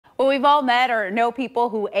Well, we've all met or know people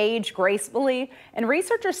who age gracefully, and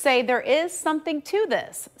researchers say there is something to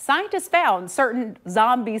this. Scientists found certain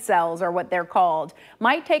zombie cells, or what they're called,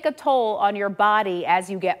 might take a toll on your body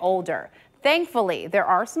as you get older. Thankfully, there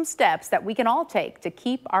are some steps that we can all take to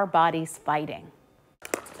keep our bodies fighting.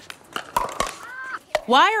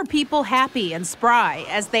 Why are people happy and spry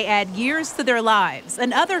as they add years to their lives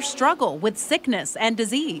and others struggle with sickness and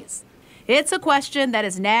disease? It's a question that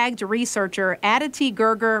has nagged researcher Aditi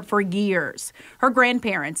Gerger for years. Her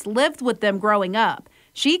grandparents lived with them growing up.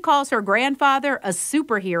 She calls her grandfather a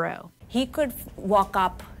superhero. He could walk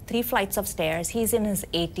up 3 flights of stairs. He's in his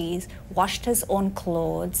 80s, washed his own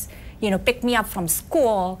clothes, picked me up from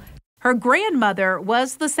school. Her grandmother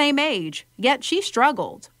was the same age, yet she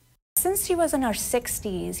struggled. Since she was in her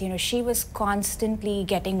 60s, she was constantly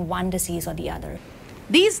getting one disease or the other.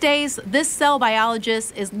 These days, this cell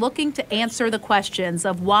biologist is looking to answer the questions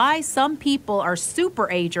of why some people are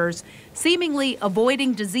superagers, seemingly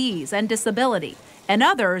avoiding disease and disability, and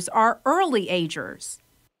others are early agers.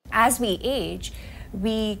 As we age,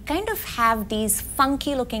 we kind of have these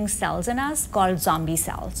funky-looking cells in us called zombie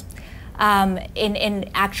cells. In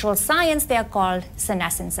actual science, they are called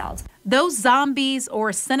senescent cells. Those zombies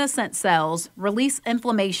or senescent cells release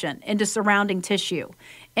inflammation into surrounding tissue.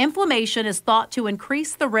 Inflammation is thought to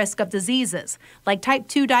increase the risk of diseases like type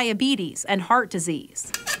 2 diabetes and heart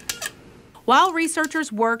disease. While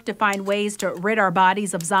researchers work to find ways to rid our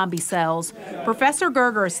bodies of zombie cells, Professor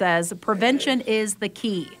Gerger says prevention is the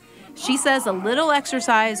key. She says a little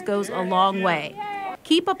exercise goes a long way.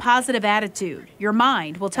 Keep a positive attitude. Your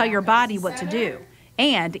mind will tell your body what to do.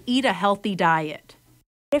 And eat a healthy diet.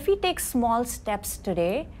 If we take small steps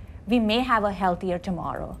today, we may have a healthier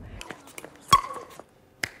tomorrow.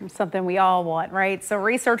 Something we all want, right? So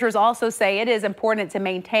researchers also say it is important to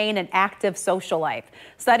maintain an active social life.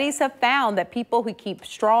 Studies have found that people who keep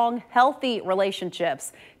strong, healthy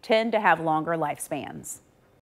relationships tend to have longer lifespans.